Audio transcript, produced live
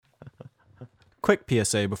Quick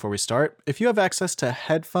PSA before we start. If you have access to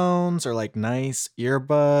headphones or like nice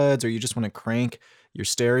earbuds, or you just want to crank your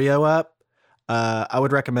stereo up, I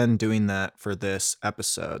would recommend doing that for this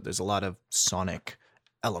episode. There's a lot of sonic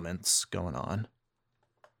elements going on.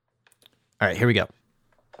 All right, here we go.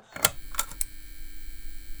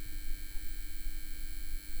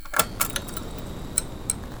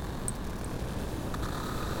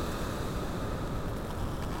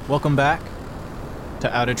 Welcome back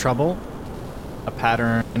to Out of Trouble, a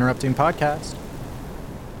pattern interrupting podcast.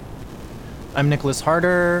 I'm Nicholas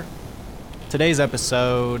Harder. Today's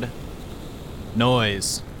episode,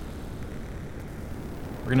 noise.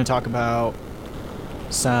 We're going to talk about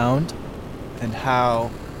sound and how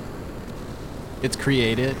it's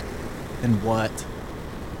created and what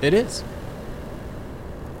it is.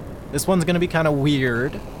 This one's going to be kind of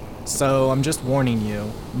weird, so I'm just warning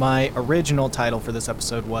you. My original title for this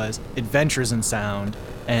episode was Adventures in Sound,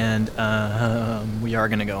 and we are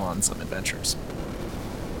going to go on some adventures.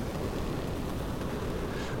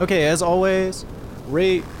 Okay, as always,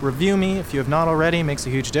 rate, review me if you have not already. It makes a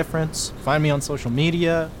huge difference. Find me on social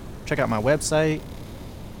media. Check out my website.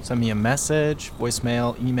 Send me a message,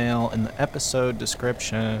 voicemail, email in the episode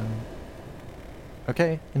description.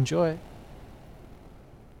 Okay, enjoy.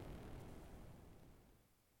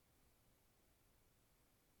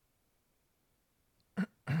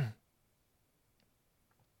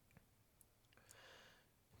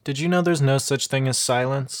 Did you know there's no such thing as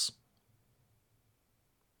silence?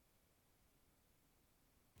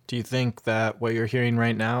 Do you think that what you're hearing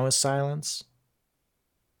right now is silence?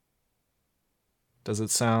 Does it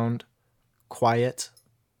sound quiet?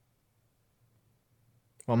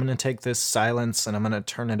 Well, I'm going to take this silence and I'm going to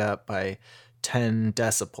turn it up by 10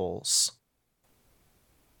 decibels.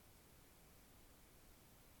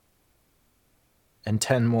 And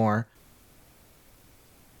 10 more.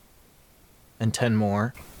 And 10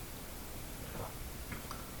 more.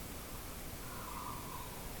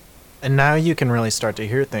 And now you can really start to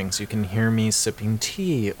hear things. You can hear me sipping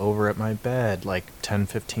tea over at my bed, like 10,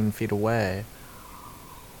 15 feet away.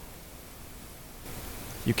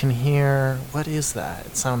 You can hear, what is that?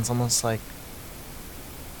 It sounds almost like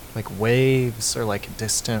waves or like a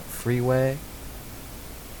distant freeway.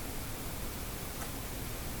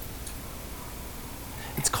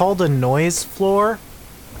 It's called a noise floor.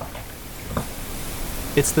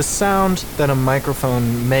 It's the sound that a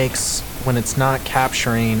microphone makes when it's not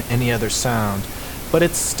capturing any other sound, but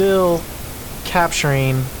it's still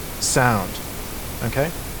capturing sound,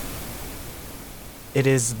 okay? It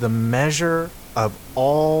is the measure of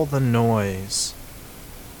all the noise,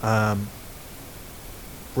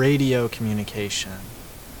 radio communication,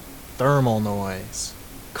 thermal noise,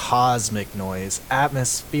 cosmic noise,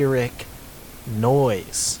 atmospheric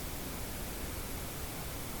noise.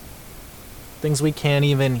 Things we can't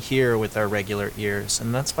even hear with our regular ears.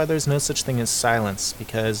 And that's why there's no such thing as silence,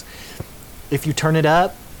 because if you turn it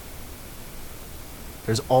up,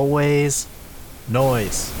 there's always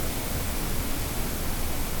noise.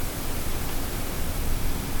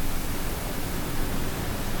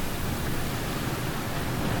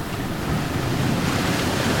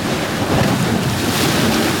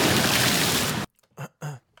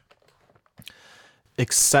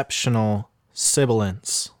 Exceptional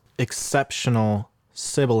sibilance. Exceptional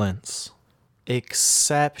sibilance.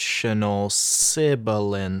 Exceptional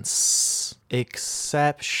sibilance.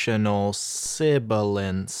 Exceptional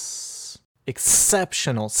sibilance.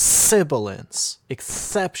 Exceptional sibilance.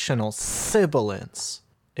 Exceptional sibilance.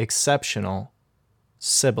 Exceptional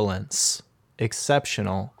sibilance.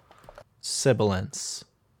 Exceptional sibilance.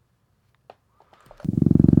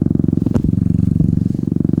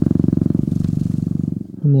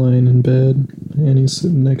 I'm lying in bed. Annie's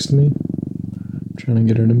sitting next to me, trying to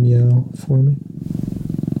get her to meow for me.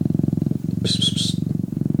 Psst, psst, psst.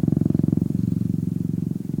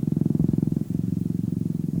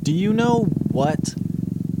 Do you know what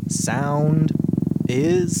sound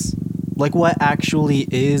is? Like, what actually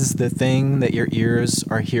is the thing that your ears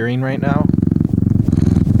are hearing right now?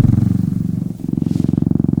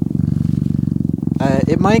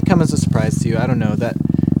 It might come as a surprise to you, I don't know,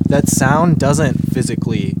 that sound doesn't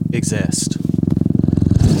physically exist.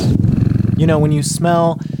 You know, when you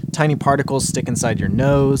smell, tiny particles stick inside your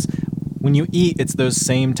nose. When you eat, it's those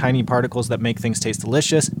same tiny particles that make things taste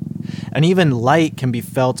delicious. And even light can be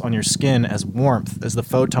felt on your skin as warmth as the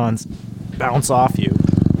photons bounce off you.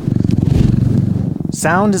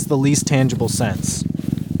 Sound is the least tangible sense.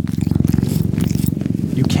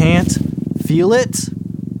 You can't feel it,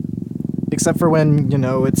 except for when,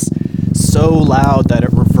 it's so loud that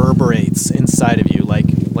it reverberates inside of you,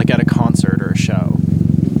 like at a concert or a show.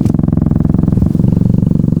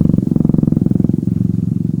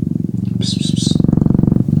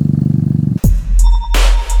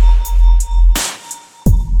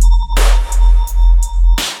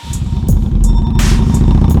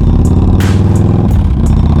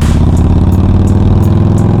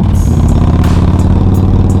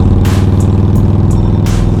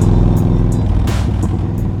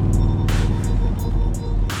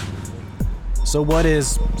 So what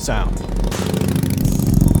is sound?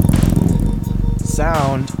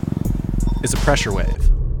 Sound is a pressure wave.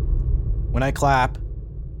 When I clap,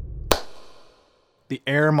 the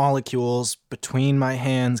air molecules between my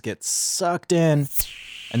hands get sucked in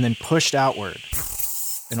and then pushed outward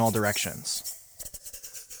in all directions.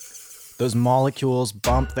 Those molecules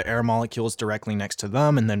bump the air molecules directly next to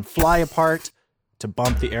them and then fly apart to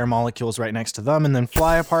bump the air molecules right next to them and then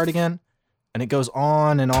fly apart again. And it goes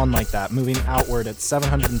on and on like that, moving outward at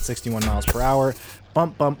 761 miles per hour,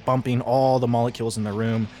 bumping all the molecules in the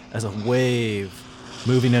room as a wave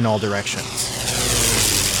moving in all directions.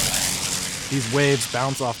 These waves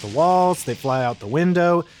bounce off the walls, they fly out the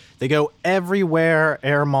window, they go everywhere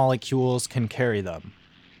air molecules can carry them.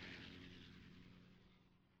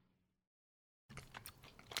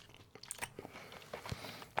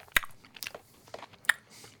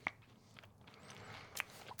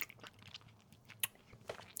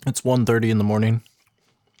 It's 1:30 in the morning.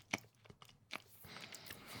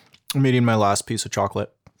 I'm eating my last piece of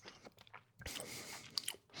chocolate.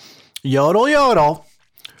 Yodel, yodel.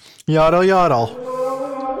 Yodel, yodel.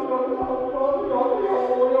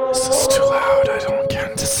 This is too loud. I don't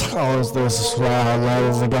get this. How is this loud? That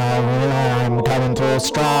is the guy. I'm coming to a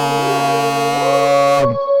storm.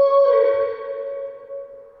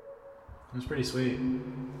 It was pretty sweet.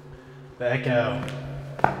 The echo.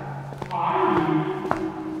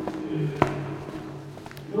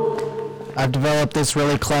 I've developed this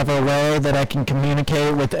really clever way that I can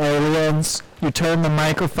communicate with aliens. You turn the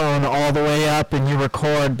microphone all the way up and you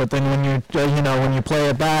record, but then when you play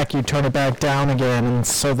it back, you turn it back down again, and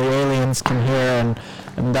so the aliens can hear,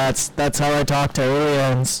 and that's how I talk to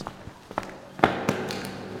aliens.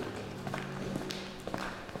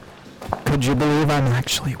 Could you believe I'm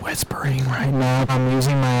actually whispering right now? I'm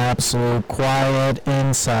using my absolute quiet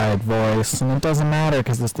inside voice, and it doesn't matter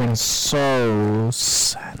because this thing's so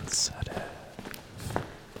sensitive.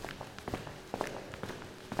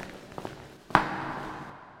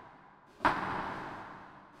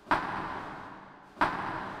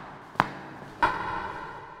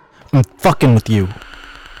 I'm fucking with you.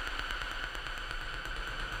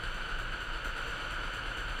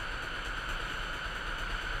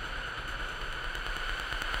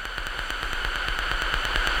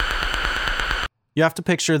 You have to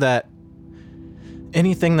picture that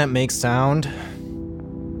anything that makes sound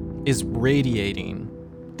is radiating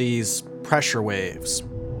these pressure waves,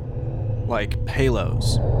 like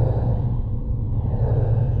halos.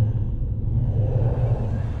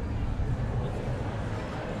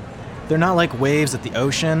 They're not like waves at the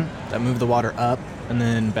ocean that move the water up and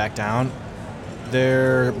then back down.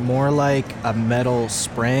 They're more like a metal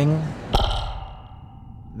spring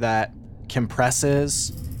that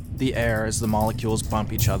compresses the air as the molecules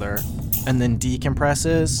bump each other and then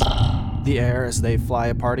decompresses the air as they fly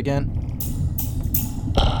apart again.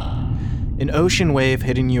 An ocean wave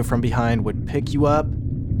hitting you from behind would pick you up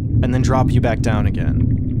and then drop you back down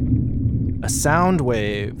again. A sound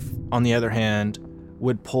wave, on the other hand,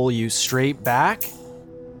 would pull you straight back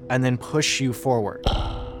and then push you forward.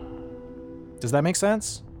 Does that make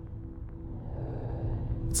sense?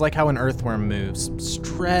 It's like how an earthworm moves,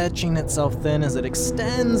 stretching itself thin as it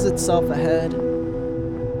extends itself ahead,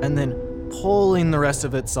 and then pulling the rest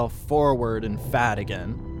of itself forward and fat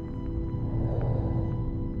again.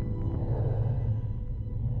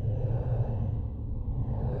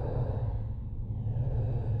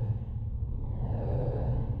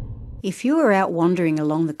 If you are out wandering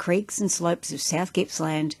along the creeks and slopes of South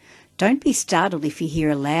Gippsland, don't be startled if you hear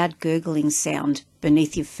a loud gurgling sound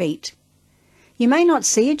beneath your feet. You may not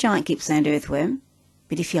see a giant Gippsland earthworm,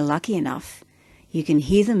 but if you're lucky enough, you can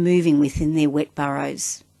hear them moving within their wet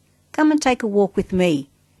burrows. Come and take a walk with me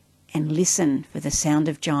and listen for the sound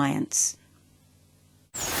of giants.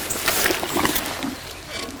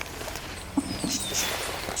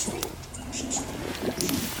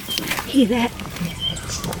 Hear that?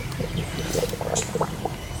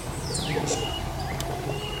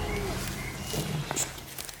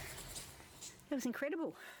 That was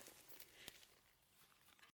incredible.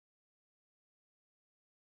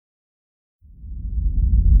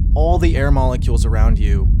 All the air molecules around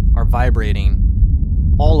you are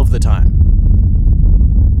vibrating all of the time.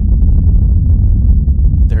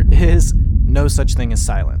 There is no such thing as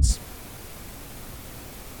silence.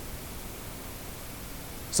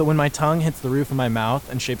 So when my tongue hits the roof of my mouth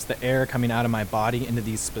and shapes the air coming out of my body into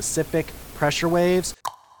these specific pressure waves,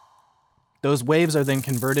 those waves are then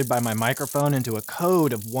converted by my microphone into a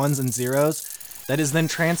code of ones and zeros that is then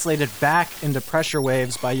translated back into pressure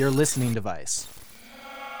waves by your listening device.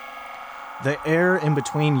 The air in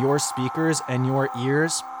between your speakers and your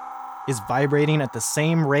ears is vibrating at the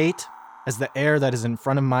same rate as the air that is in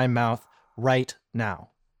front of my mouth right now.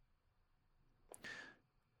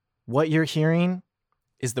 What you're hearing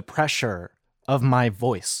is the pressure of my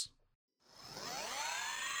voice.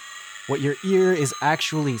 What your ear is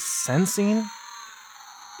actually sensing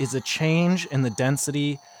is a change in the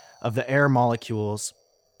density of the air molecules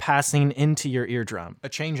passing into your eardrum, a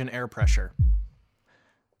change in air pressure.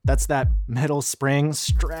 That's that metal spring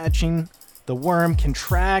stretching, the worm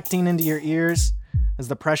contracting into your ears as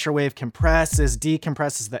the pressure wave compresses,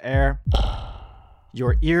 decompresses the air.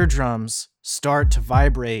 Your eardrums start to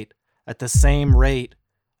vibrate at the same rate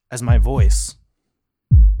as my voice.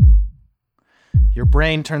 Your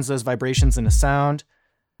brain turns those vibrations into sound,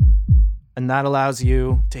 and that allows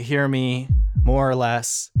you to hear me more or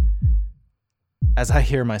less as I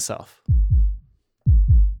hear myself.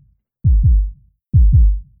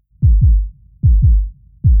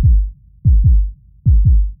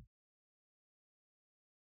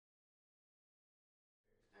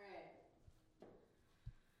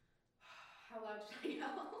 How loud should I yell?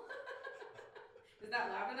 Is that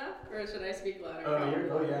loud enough, or should I speak louder?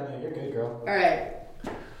 You're good, girl. All right.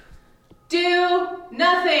 Do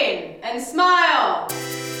nothing and smile.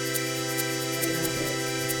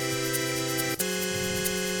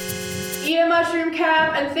 Eat a mushroom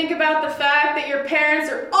cap and think about the fact that your parents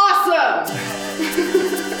are awesome.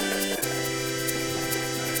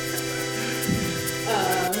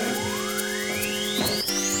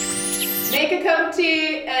 Make a cup of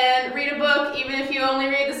tea and read a book, even if you only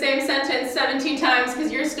read the same sentence 17 times because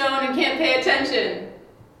you're stoned and can't pay attention.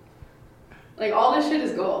 Like, all this shit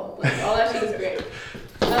is gold. Like, all that shit is great.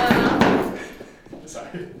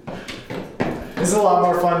 Sorry. This is a lot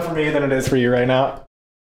more fun for me than it is for you right now.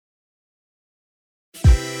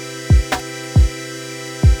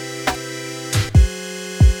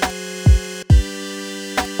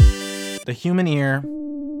 The human ear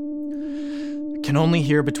can only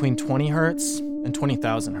hear between 20 hertz and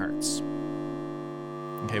 20,000 hertz.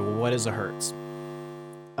 Okay, well, what is a hertz?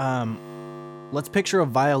 Let's picture a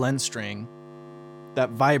violin string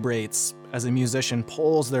that vibrates as a musician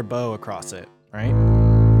pulls their bow across it, right?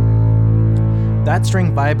 That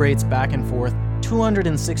string vibrates back and forth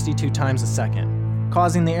 262 times a second,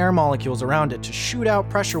 causing the air molecules around it to shoot out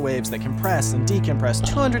pressure waves that compress and decompress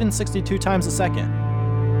 262 times a second.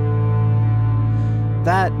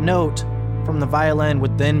 That note from the violin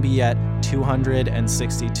would then be at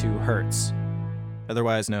 262 hertz,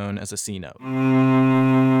 otherwise known as a C note.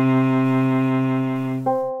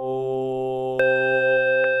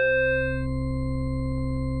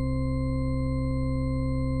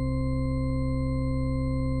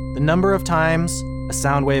 The number of times a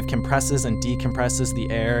sound wave compresses and decompresses the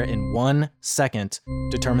air in 1 second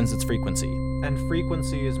determines its frequency. And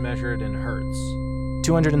frequency is measured in hertz.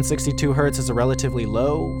 262 hertz is a relatively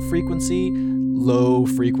low frequency. Low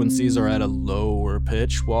frequencies are at a lower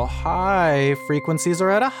pitch, while high frequencies are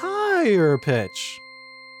at a higher pitch.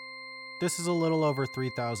 This is a little over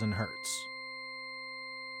 3,000 hertz.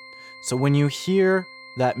 So when you hear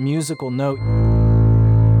that musical note,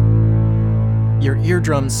 your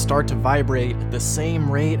eardrums start to vibrate at the same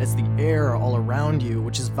rate as the air all around you,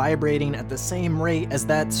 which is vibrating at the same rate as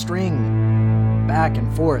that string, back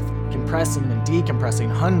and forth, compressing and decompressing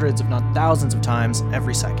hundreds, if not thousands of times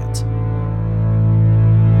every second.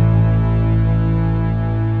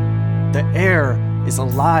 The air is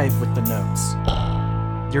alive with the notes.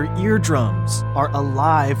 Your eardrums are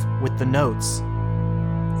alive with the notes,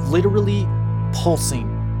 literally pulsing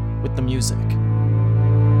with the music.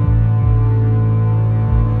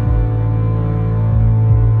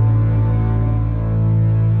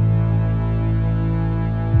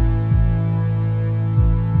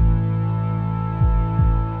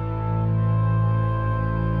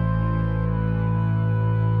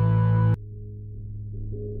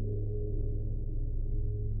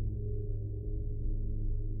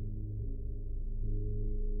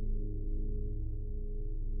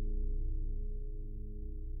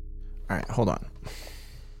 All right, hold on.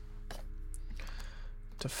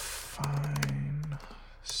 Define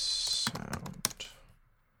sound.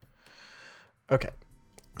 Okay.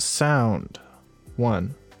 Sound.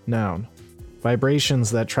 1. Noun.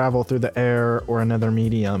 Vibrations that travel through the air or another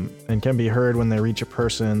medium and can be heard when they reach a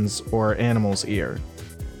person's or animal's ear.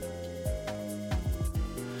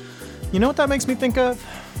 You know what that makes me think of?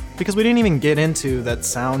 Because we didn't even get into that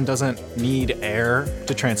sound doesn't need air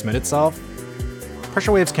to transmit itself.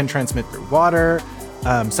 Pressure waves can transmit through water.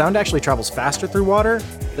 Sound actually travels faster through water.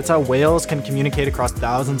 That's how whales can communicate across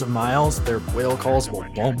thousands of miles. Their whale calls will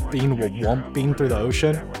whomping through the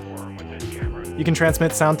ocean. You can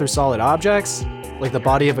transmit sound through solid objects. like the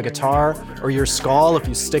body of a guitar, or your skull if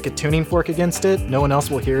you stick a tuning fork against it. No one else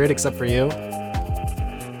will hear it except for you.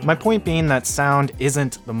 My point being that sound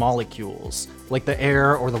isn't the molecules, like the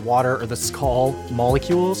air or the water or the skull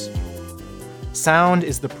molecules. Sound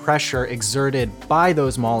is the pressure exerted by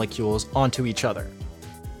those molecules onto each other.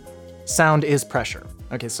 Sound is pressure.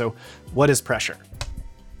 Okay, so what is pressure?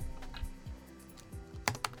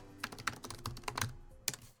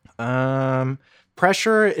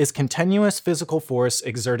 Pressure is continuous physical force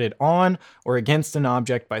exerted on or against an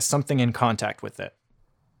object by something in contact with it.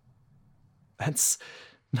 That's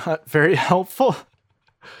not very helpful.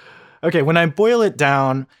 Okay, when I boil it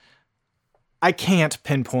down, I can't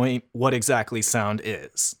pinpoint what exactly sound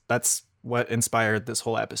is. That's what inspired this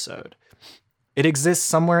whole episode. It exists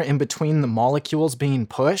somewhere in between the molecules being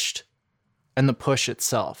pushed and the push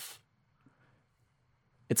itself.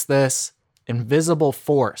 It's this invisible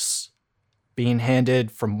force being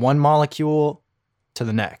handed from one molecule to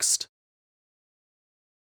the next.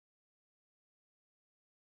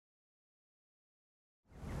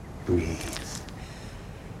 Breathe.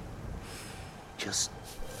 Just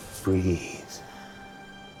breathe.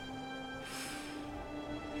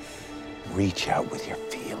 Reach out with your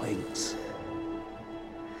feelings.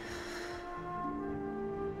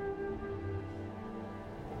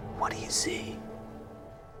 What do you see?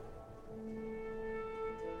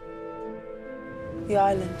 The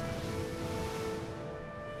island.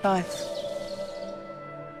 Life.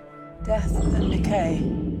 Death and decay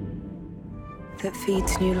that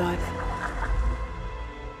feeds new life.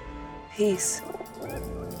 Peace.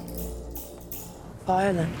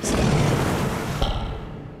 Violence.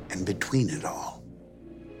 And between it all,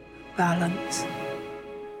 Balance.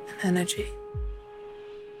 And energy.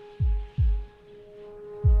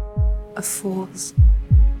 A force.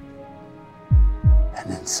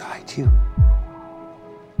 and inside you.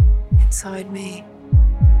 Inside me.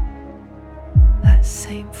 That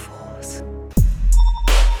same force.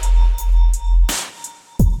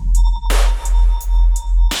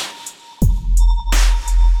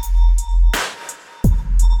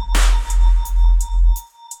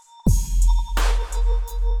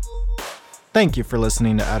 Thank you for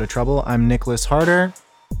listening to Out of Trouble. I'm Nicholas Harder.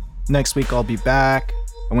 Next week I'll be back.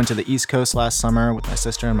 I went to the East Coast last summer with my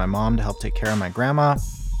sister and my mom to help take care of my grandma.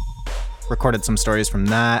 Recorded some stories from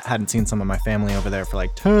that. Hadn't seen some of my family over there for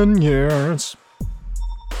like 10 years.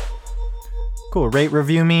 Cool. Rate,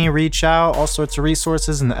 review me, reach out. All sorts of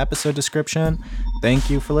resources in the episode description. Thank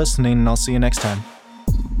you for listening, and I'll see you next time.